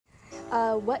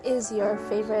What is your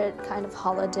favorite kind of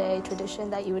holiday tradition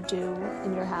that you would do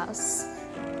in your house?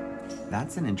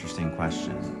 That's an interesting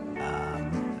question.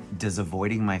 Does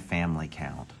avoiding my family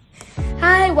count?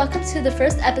 Hi, welcome to the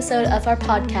first episode of our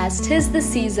podcast, 'Tis the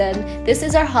Season. This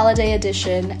is our holiday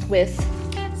edition with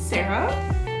Sarah,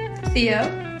 Theo,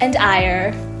 and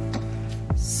Ire.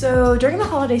 So during the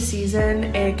holiday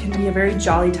season, it can be a very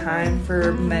jolly time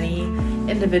for many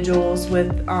individuals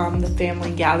with the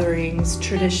family gatherings,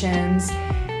 traditions,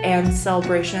 and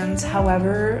celebrations.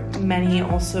 However, many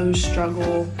also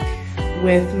struggle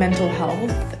with mental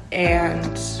health,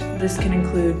 and this can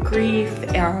include grief,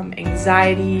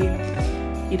 anxiety,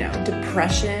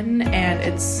 depression, and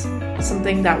it's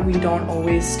something that we don't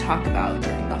always talk about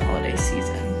during the holiday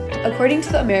season. According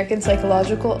to the American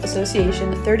Psychological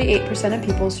Association, 38% of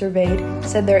people surveyed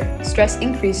said their stress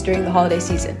increased during the holiday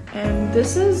season. And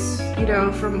this is,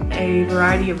 from a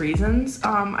variety of reasons.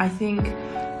 I think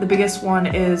the biggest one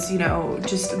is,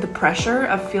 just the pressure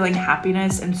of feeling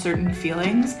happiness and certain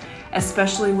feelings,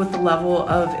 especially with the level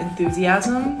of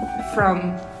enthusiasm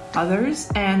from others.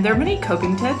 And there are many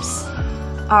coping tips,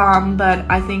 but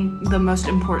I think the most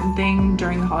important thing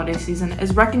during the holiday season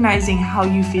is recognizing how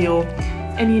you feel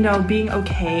and, being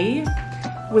okay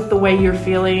with the way you're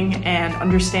feeling and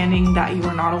understanding that you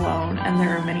are not alone and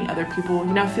there are many other people,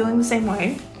 feeling the same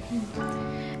way.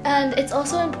 And it's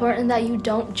also important that you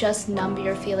don't just numb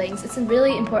your feelings. It's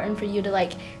really important for you to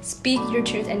speak your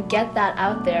truth and get that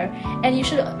out there. And you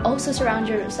should also surround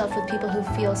yourself with people who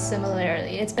feel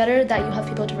similarly. It's better that you have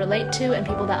people to relate to and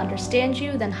people that understand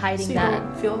you than hiding so you that.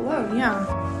 don't feel alone, yeah.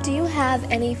 Do you have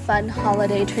any fun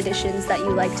holiday traditions that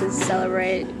you like to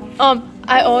celebrate?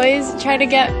 I always try to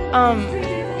get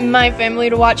my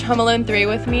family to watch Home Alone 3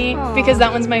 with me because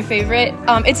that one's my favorite.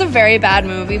 It's a very bad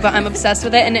movie, but I'm obsessed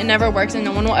with it and it never works and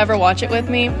no one will ever watch it with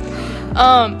me.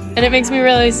 And it makes me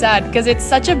really sad because it's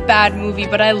such a bad movie,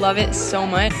 but I love it so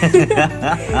much.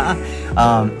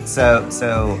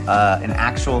 So an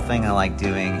actual thing I like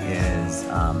doing is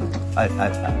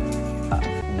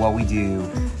what we do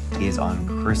is on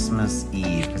Christmas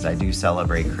Eve, because I do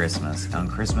celebrate Christmas. On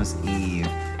Christmas Eve,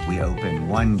 we open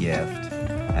one gift,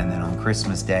 and then on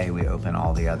Christmas Day, we open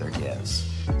all the other gifts.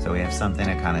 So we have something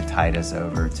to kind of tide us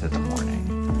over to the morning.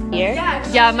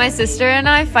 Yeah, my sister and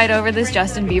I fight over this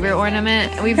Justin Bieber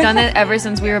ornament. We've done it ever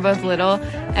since we were both little,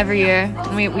 every year.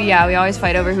 And we always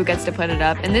fight over who gets to put it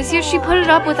up. And this year she put it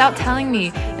up without telling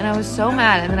me, and I was so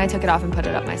mad. And then I took it off and put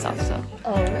it up myself. So.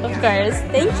 Oh, of course.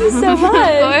 Thank you so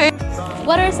much.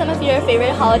 What are some of your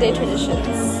favorite holiday traditions?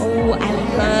 Oh, I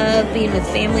love being with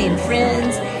family and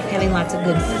friends, having lots of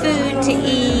good food to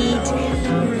eat.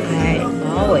 I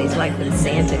always like when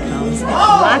Santa comes.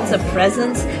 Lots of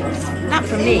presents, not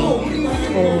for me,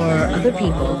 for other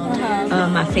people,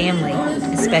 my family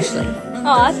especially.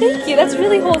 Aw, thank you. That's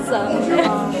really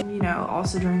wholesome.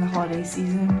 Also during the holiday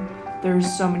season, there's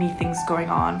so many things going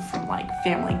on, from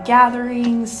family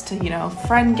gatherings to,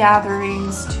 friend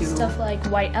gatherings to stuff like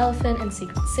White Elephant and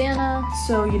Secret Santa.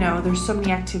 So, there's so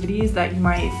many activities that you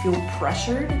might feel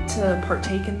pressured to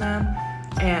partake in them.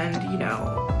 And,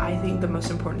 I think the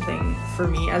most important thing for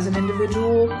me as an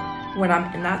individual when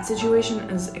I'm in that situation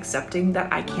is accepting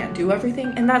that I can't do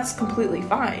everything, and that's completely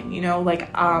fine.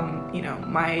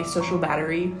 My social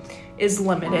battery is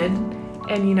limited,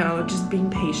 and, just being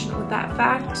patient with that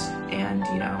fact and,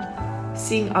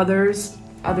 seeing others'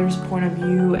 point of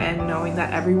view and knowing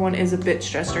that everyone is a bit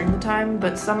stressed during the time,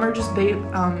 but some are just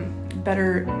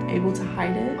better able to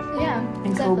hide it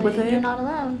and cope with it. You're not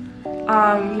alone.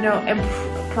 And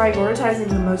prioritizing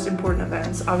the most important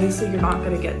events. Obviously, you're not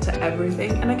going to get to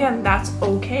everything, and again, that's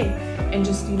okay. And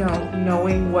just,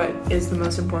 knowing what is the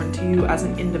most important to you as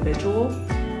an individual.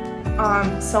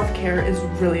 Self-care is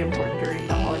really important during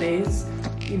the holidays.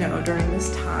 During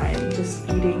this time, just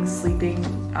eating, sleeping,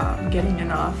 getting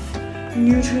enough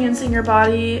nutrients in your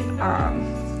body.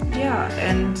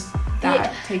 And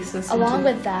that takes us along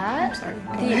with that. I'm sorry.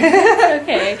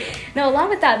 Okay. No, along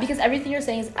with that, because everything you're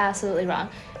saying is absolutely wrong.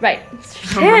 Right.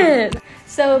 Shit.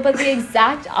 So, but the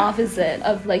exact opposite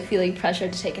of feeling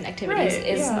pressured to take in activities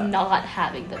is not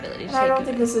having the ability to take. I don't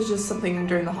think this is just something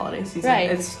during the holiday season.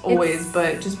 Right. It's always,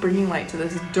 but just bringing light to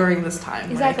this during this time.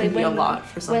 Exactly. When it can be a lot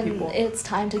for some people. When it's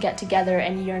time to get together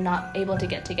and you're not able to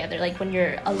get together, when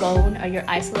you're alone or you're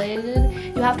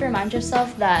isolated, you have to remind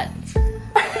yourself that.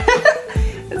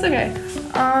 It's okay.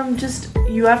 Just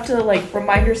you have to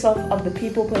remind yourself of the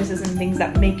people, places, and things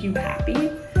that make you happy,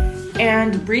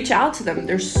 and reach out to them.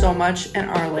 There's so much in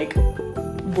our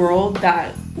world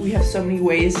that we have so many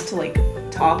ways to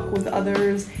talk with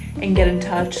others and get in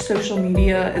touch. Social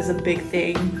media is a big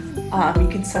thing. You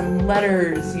can send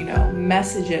letters,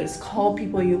 messages, call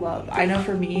people you love. I know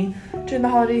for me, during the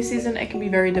holiday season, it can be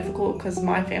very difficult because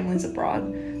my family's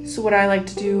abroad. So what I like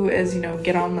to do is,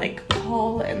 get on,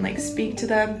 call and, speak to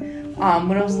them.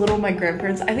 When I was little, my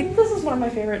grandparents, I think this is one of my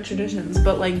favorite traditions,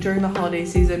 but, during the holiday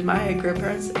season, my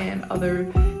grandparents and other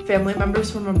family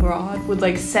members from abroad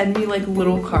would, send me,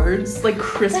 little cards,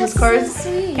 Christmas cards. So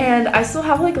sweet. And I still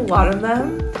have, a lot of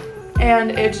them.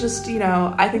 And it's just,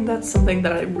 I think that's something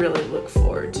that I really look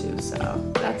forward to.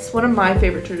 So that's one of my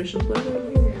favorite traditions. What about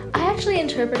you? I actually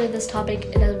interpreted this topic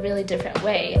in a really different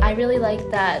way. I really like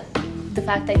that the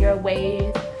fact that you're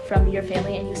away from your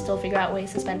family and you still figure out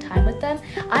ways to spend time with them.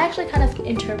 I actually kind of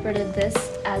interpreted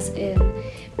this as in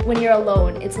when you're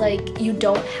alone, it's like you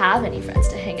don't have any friends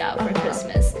to hang out for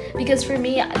Christmas. Because for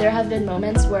me, there have been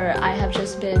moments where I have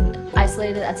just been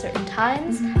isolated at certain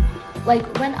times. Like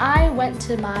when I went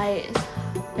to my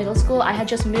middle school, I had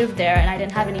just moved there and I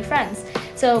didn't have any friends.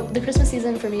 So the Christmas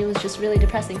season for me was just really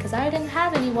depressing because I didn't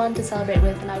have anyone to celebrate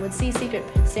with, and I would see Secret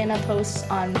Santa posts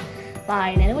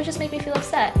online and it would just make me feel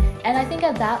upset. And I think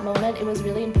at that moment it was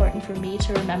really important for me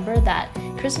to remember that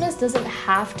Christmas doesn't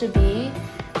have to be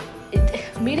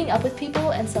meeting up with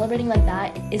people, and celebrating like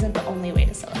that isn't the only way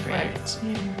to celebrate. Right.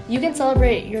 You can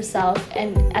celebrate yourself,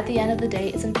 and at the end of the day,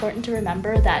 it's important to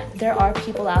remember that there are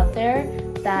people out there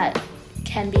that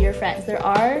can be your friends. There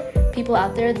are people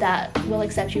out there that will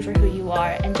accept you for who you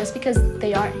are, and just because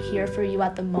they aren't here for you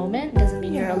at the moment doesn't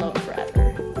mean you're alone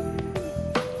forever.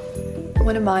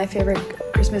 One of my favorite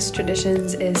Christmas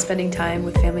traditions is spending time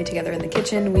with family together in the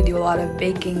kitchen. We do a lot of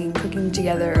baking and cooking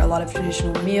together, a lot of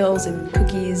traditional meals and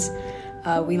cookies.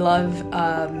 We love,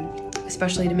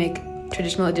 especially to make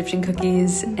traditional Egyptian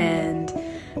cookies, and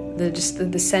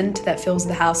the scent that fills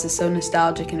the house is so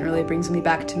nostalgic, and it really brings me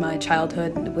back to my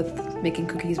childhood with making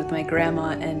cookies with my grandma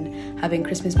and having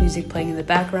Christmas music playing in the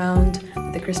background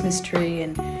with the Christmas tree,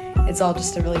 and it's all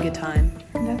just a really good time.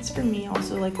 And that's for me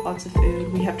also, lots of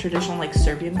food. We have traditional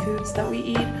Serbian foods that we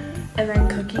eat, and then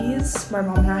cookies. My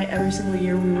mom and I, every single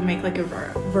year, we would make a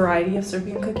variety of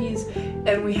Serbian cookies,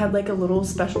 and we had a little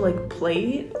special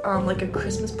plate, a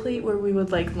Christmas plate where we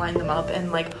would line them up,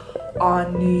 and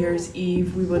on New Year's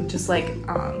Eve we would just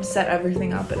set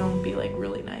everything up, and it would be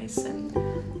really nice, and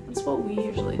that's what we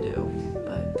usually do.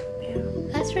 But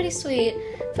yeah, That's pretty sweet.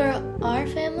 For our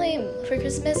family, for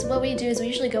Christmas, what we do is we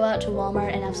usually go out to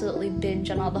Walmart and absolutely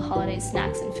binge on all the holiday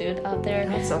snacks and food out there.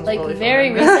 That sounds really very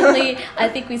fun. recently, I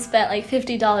think we spent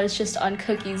 $50 just on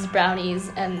cookies, brownies,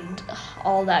 and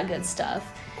all that good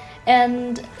stuff.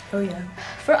 And oh yeah,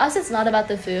 for us, it's not about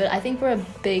the food. I think we're a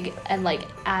big and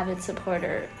avid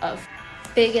supporter of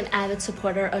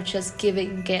just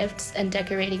giving gifts and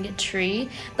decorating a tree.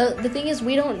 But the thing is,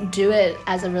 we don't do it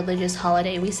as a religious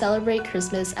holiday. We celebrate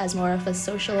Christmas as more of a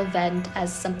social event,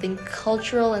 as something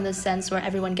cultural in the sense where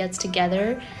everyone gets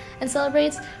together and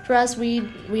celebrates. For us, we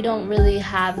don't really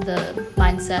have the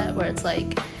mindset where it's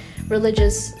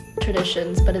religious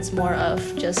traditions, but it's more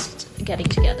of just getting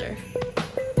together.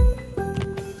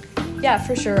 Yeah,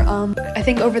 for sure. I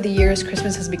think over the years,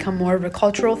 Christmas has become more of a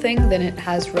cultural thing than it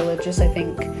has religious. I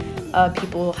think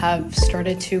people have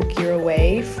started to gear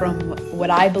away from what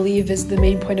I believe is the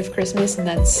main point of Christmas, and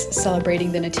that's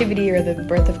celebrating the nativity or the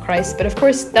birth of Christ. But of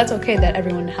course, that's okay that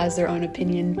everyone has their own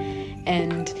opinion.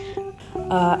 And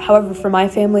however, for my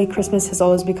family, Christmas has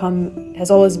always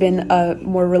been a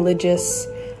more religious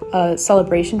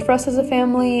celebration for us as a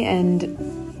family, and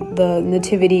the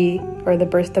nativity or the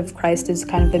birth of Christ is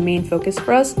kind of the main focus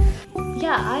for us.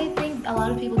 Yeah, I think a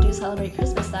lot of people do celebrate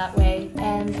Christmas that way,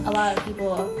 and a lot of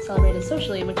people celebrate it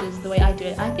socially, which is the way I do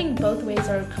it. I think both ways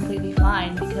are completely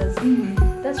fine because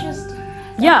that's just...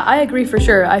 Yeah, I agree for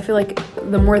sure. I feel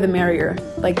the more the merrier.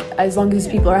 As long as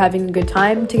people are having a good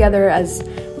time together as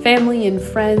family and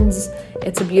friends,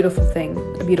 it's a beautiful thing,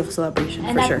 a beautiful celebration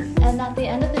for sure. And at the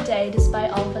end of the day, despite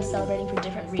all of us celebrating for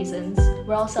different reasons,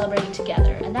 we're all celebrating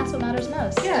together, and that's what matters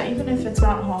most. Yeah, even if it's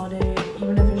not a holiday,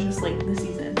 even if it's just the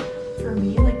season. For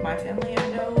me, my family, I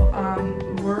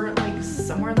know, we're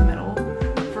somewhere in the middle.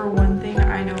 For one thing,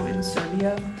 I know in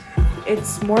Serbia,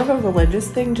 it's more of a religious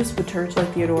thing, just with church,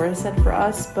 like Theodora said for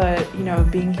us, but,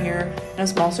 being here in a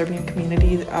small Serbian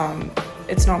community,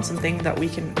 it's not something that we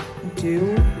can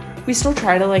do. We still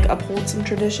try to uphold some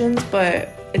traditions, but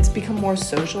it's become more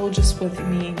social just with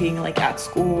me being at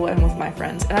school and with my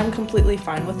friends, and I'm completely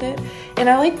fine with it. And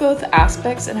I like both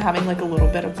aspects and having a little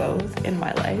bit of both in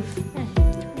my life.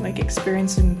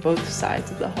 Experiencing both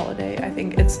sides of the holiday. I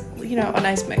think it's, a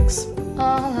nice mix.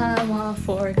 All I want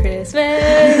for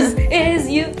Christmas is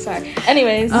you. Sorry.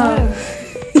 Anyways.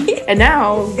 And And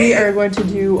now we are going to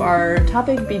do our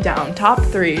topic beatdown, top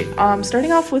 3.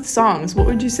 Starting off with songs, what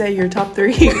would you say your top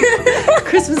 3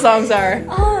 Christmas songs are?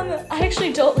 I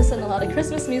actually don't listen to a lot of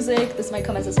Christmas music. This might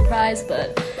come as a surprise,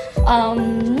 but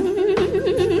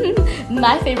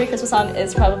my favorite Christmas song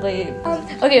is probably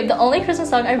okay. The only Christmas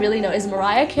song I really know is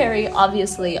Mariah Carey.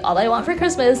 Obviously, All I Want for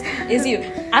Christmas Is You.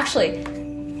 Actually,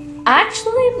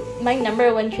 my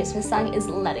number 1 Christmas song is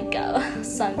Let It Go,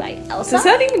 sung by Elsa. Does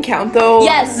that even count though?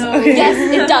 Yes, yes,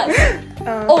 it does.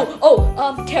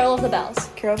 Carol of the Bells.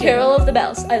 Carol of the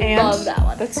Bells. I love that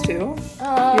one. That's 2. Your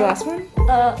last one?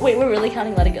 Wait, we're really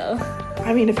counting Let It Go.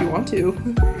 I mean, if you want to.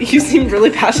 You seem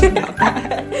really passionate about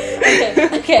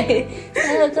that. Okay.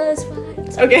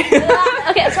 Okay.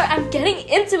 Okay, I'm sorry. I'm getting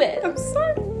into it. I'm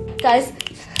sorry. Guys,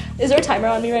 is there a timer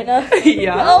on me right now?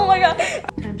 Yeah. Oh my god.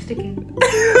 I'm sticking.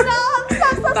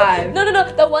 Stop. 5. No.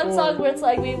 The one song where it's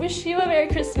like, we wish you a Merry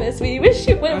Christmas. We wish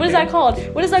you. What is that called?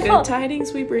 What is that Good called?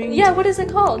 tidings we bring. Yeah, what is it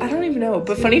called? I don't even know,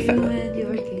 but funny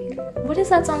What is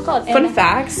that song called? Fun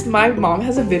facts, my mom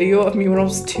has a video of me when I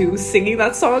was 2 singing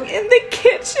that song in the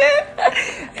kitchen.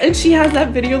 And she has that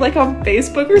video like on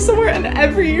Facebook or somewhere, and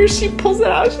every year she pulls it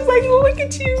out. She's like, look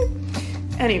at you.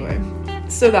 Anyway,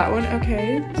 so that one,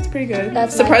 okay, that's pretty good.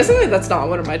 That's surprisingly, that's not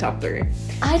one of my top 3.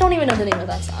 I don't even know the name of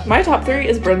that song. My top 3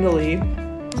 is Brenda Lee,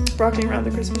 Rocking Around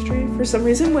the Christmas Tree. For some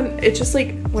reason, when it's just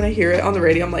like, when I hear it on the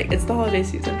radio, I'm like, it's the holiday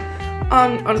season.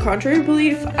 On contrary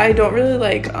belief, I don't really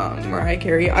like Mariah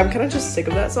Carey. I'm kind of just sick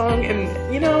of that song,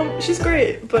 and you know, she's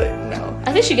great, but no.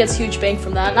 I think she gets huge bang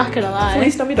from that, not gonna lie.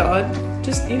 Feliz Navidad,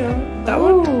 just, you know, that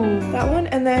one,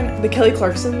 and then the Kelly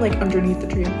Clarkson, like, Underneath the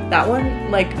Tree. That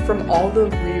one, like, from all the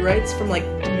rewrites from, like,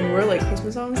 newer, like,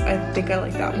 Christmas songs, I think I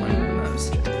like that one the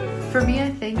most. For me, I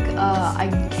think I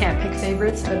can't pick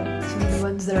favorites, but to me the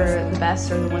ones that are the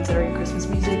best are the ones that are in Christmas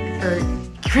music or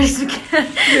Christmas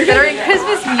that are in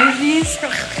Christmas movies.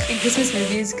 In Christmas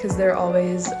movies, because they're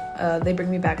always they bring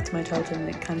me back to my childhood and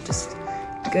it kind of just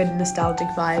good nostalgic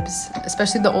vibes.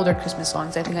 Especially the older Christmas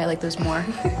songs. I think I like those more.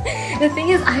 The thing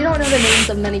is, I don't know the names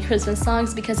of many Christmas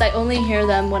songs because I only hear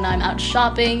them when I'm out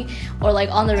shopping or like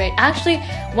on the radio. Actually,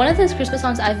 one of those Christmas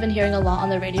songs I've been hearing a lot on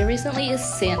the radio recently is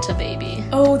Santa Baby.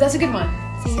 Oh, that's a good one.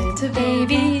 Santa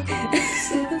Baby.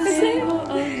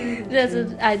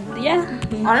 Yeah.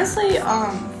 Honestly,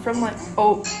 from like,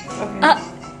 okay.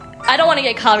 I don't want to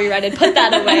get copyrighted. Put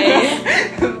that away.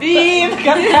 Beep.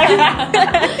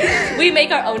 We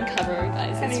make our own cover,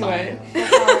 guys. It's Anyway,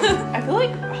 fine. I feel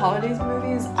like holidays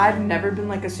movies, I've never been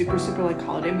like a super like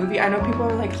holiday movie. I know people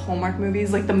are like Hallmark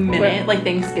movies, like the minute like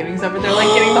Thanksgiving's over, they're like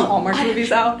getting the Hallmark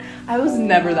movies out. I was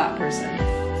never that person.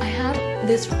 I have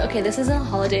this. Okay, this isn't a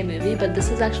holiday movie, but this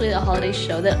is actually a holiday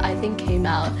show that I think came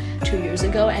out 2 years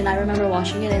ago, and I remember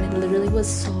watching it, and it literally was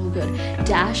so good.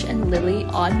 Dash and Lily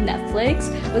on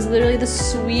Netflix was literally the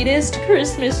sweetest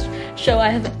Christmas show I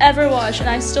have ever watched, and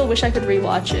I still wish I could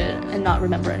rewatch it and not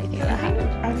remember anything that happened.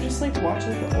 I've just like watched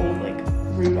like the old like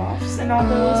Rudolphs and all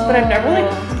those, but I've never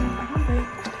like.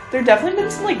 There definitely been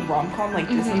some like rom-com like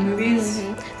Disney movies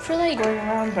For like going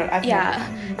around, but I've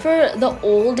for the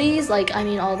oldies, like I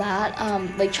mean all that,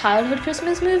 like childhood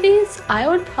Christmas movies, I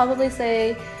would probably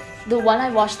say the one I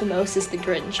watched the most is The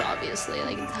Grinch, obviously.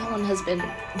 Like that one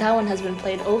has been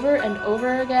played over and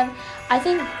over again. I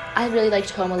think I really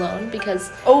liked Home Alone because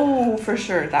for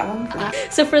sure that one.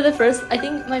 so for the first, I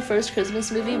think my first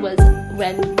Christmas movie was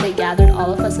when they gathered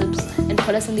all of us and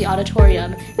put us in the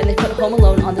auditorium and they put Home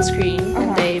Alone on the screen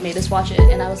and they made us watch it,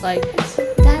 and I was like,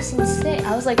 that's insane.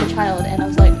 I was like a child, and I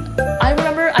was like, I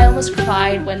remember I almost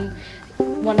cried when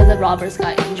one of the robbers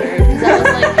got injured because I was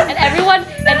like, and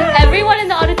everyone in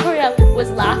the auditorium was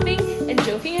laughing and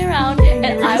joking around, and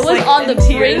I was like on the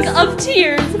brink of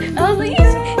tears. And I was like,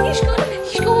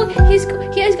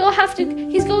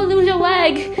 he's gonna lose a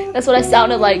leg. That's what I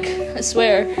sounded like. I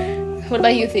swear. What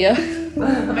about you, Thea?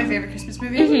 My favorite Christmas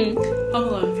movie? Home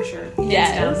Alone for sure.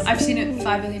 Yes. Hands down. I've seen it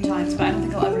 5 billion times, but I don't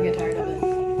think I'll ever get tired of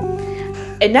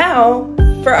it. And now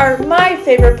for my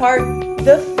favorite part,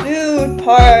 the food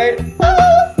part.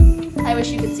 I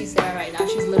wish you could see Sarah right now.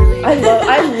 She's literally.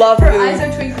 I love Her food. eyes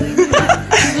are twinkling.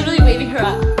 She's literally waving her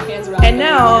hands around. And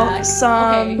now Okay.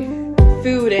 some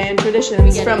food and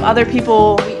traditions get from it. other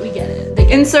people. We get it. They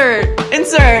get Insert.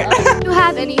 Do you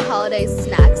have any holiday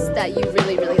snacks that you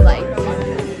really, really like?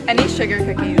 Any sugar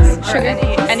cookies.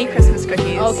 Any Christmas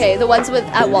cookies. Okay, the ones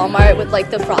at Walmart with like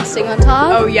the frosting on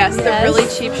top. Oh yes, the really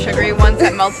cheap sugary ones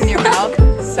that melt in your mouth.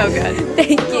 So good.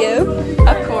 Thank you.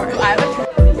 Of course.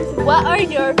 What are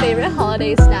your favorite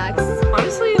holiday snacks?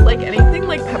 Honestly, like anything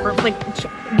like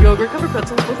yogurt covered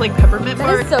pretzels with like peppermint That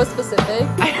bark. is so specific.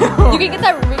 I know. You can get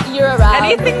that year around.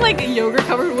 Anything like yogurt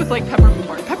covered with like peppermint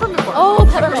bark. Peppermint bark. Oh,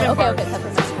 peppermint. Okay, bark.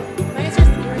 peppermint.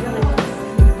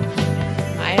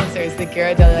 My answer is the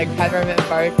Ghirardelli like peppermint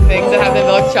bark things that have the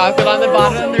milk chocolate on the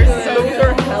bottom. They're so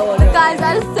good. Guys,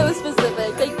 that is so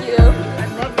specific. Thank you.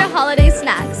 Your holiday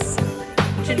snacks.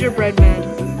 Gingerbread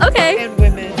men Okay. and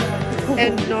women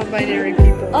and non-binary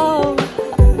people. Oh.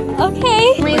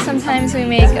 Okay. Sometimes we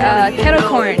make kettle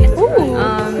corn.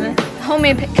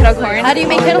 Homemade kettle corn. How do you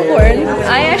make kettle corn?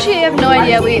 I actually have no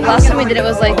idea. Last time we did it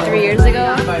was like 3 years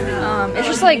ago. It's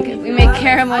just like we make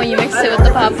caramel, you mix it with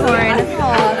the popcorn,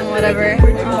 and whatever.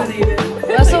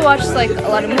 We also watch like a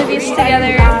lot of movies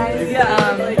together.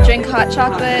 Drink hot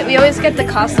chocolate. We always get the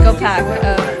Costco pack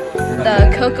of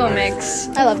the cocoa mix.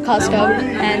 I love Costco.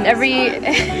 And every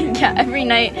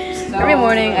night, every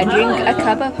morning, I drink a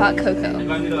cup of hot cocoa.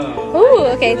 Ooh,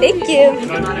 okay, thank you.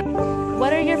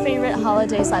 What are your favorite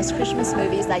holiday/Christmas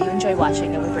movies that you enjoy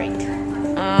watching over break?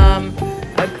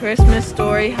 A Christmas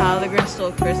Story, How the Grinch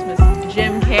Stole Christmas,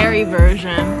 Jim Carrey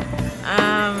version,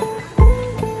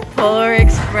 Polar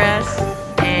Express,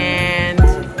 and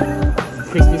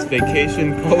Christmas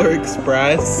Vacation, Polar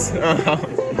Express,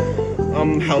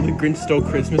 How the Grinch Stole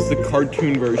Christmas, the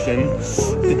cartoon version.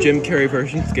 The Jim Carrey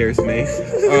version scares me.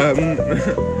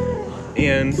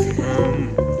 And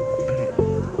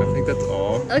I think that's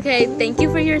all. Okay, thank you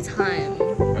for your time.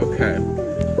 Okay.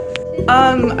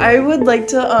 I would like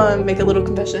to make a little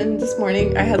confession. This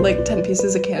morning I had like 10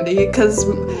 pieces of candy because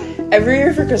every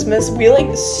year for Christmas we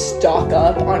like stock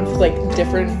up on like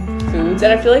different foods,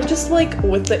 and I feel like just like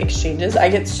with the exchanges I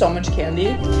get so much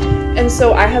candy, and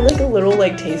so I had like a little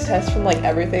like taste test from like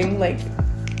everything, like,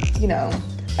 you know,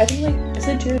 I think like, is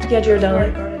it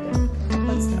Ghirardelli?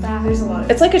 What's the back? There's a lot.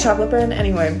 It's like a chocolate brand.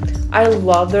 Anyway, I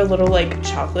love their little like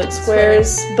chocolate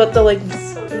squares, but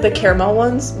the caramel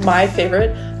ones, my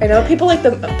favorite. I know people like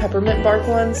the peppermint bark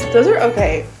ones. Those are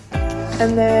okay.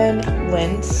 And then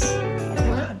Lindt. Oh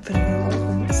my god, vanilla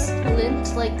ones.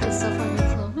 Lindt, like the stuff on your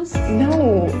clothes?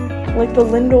 No, like the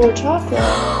Lindor chocolate.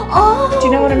 Oh! Do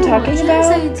you know what I'm talking yes,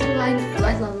 about? I do.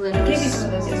 I love Lindt so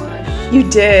much. You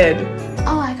did.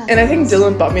 Oh, I got And I think those.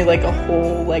 Dylan bought me like a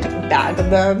whole like bag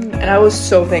of them, and I was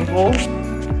so thankful.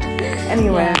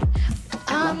 Anyway.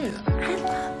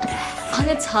 On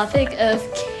the topic of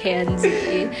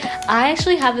candy, I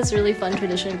actually have this really fun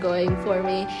tradition going for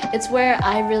me. It's where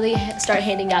I really start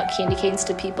handing out candy canes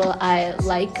to people I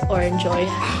like or enjoy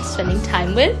spending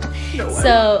time with.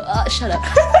 So, shut up.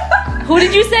 Who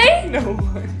did you say? No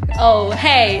one. Oh,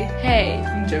 hey.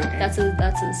 I'm joking. That's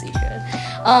a secret.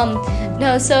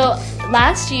 No, so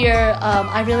last year,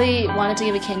 I really wanted to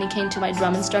give a candy cane to my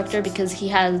drum instructor because he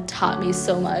had taught me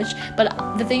so much. But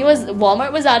the thing was,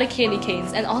 Walmart was out of candy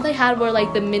canes, and all they had were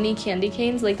like the mini candy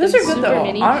canes, like Those the are good super though.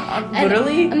 mini.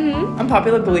 Literally,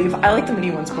 unpopular belief, I like the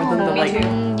mini ones more than the like.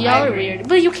 Y'all are weird,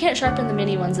 but you can't sharpen the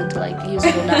mini ones into like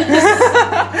usable knives.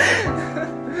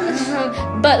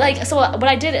 But like, so what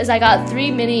I did is I got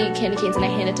 3 mini candy canes and I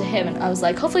handed it to him, and I was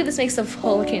like, hopefully this makes a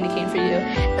full candy cane for you.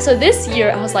 So this year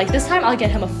I was like, this time I'll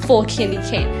get him a full candy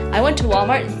cane. I went to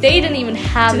Walmart, they didn't even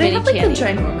have Do they mini have like candy. the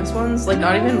ginormous ones? Like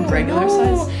not even regular No,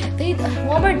 size?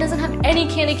 Walmart doesn't have any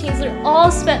candy canes. They're all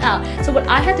spent out. So what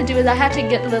I had to do is I had to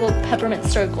get the little peppermint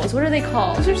circles. What are they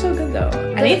called? Those are so good though.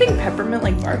 Anything peppermint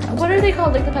like bark. What are they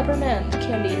called? Like the peppermint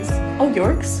candies? Oh,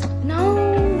 Yorks? No,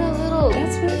 the little.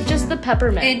 That's what. Just the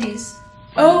peppermint. Andes.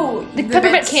 Oh, The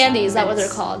peppermint candies, is that what they're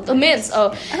called? The mints.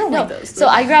 Oh, I don't no. like those. So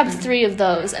I grabbed 3 of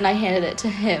those and I handed it to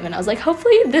him, and I was like,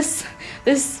 hopefully this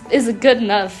is good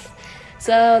enough.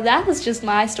 So that was just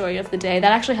my story of the day.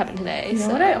 That actually happened today. You know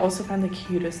so. what I also find the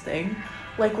cutest thing?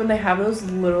 Like when they have those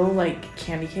little like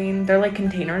candy cane, they're like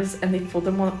containers and they fill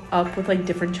them up with like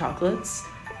different chocolates.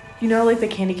 You know, like the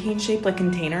candy cane shaped like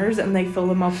containers, and they fill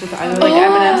them up with either like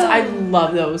M&Ms. I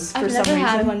love those for I've some never reason.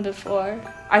 had one before.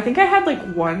 I think I had like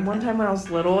one time when I was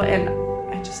little, and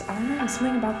I don't know,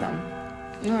 something about them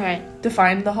All right.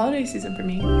 defined the holiday season for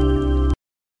me.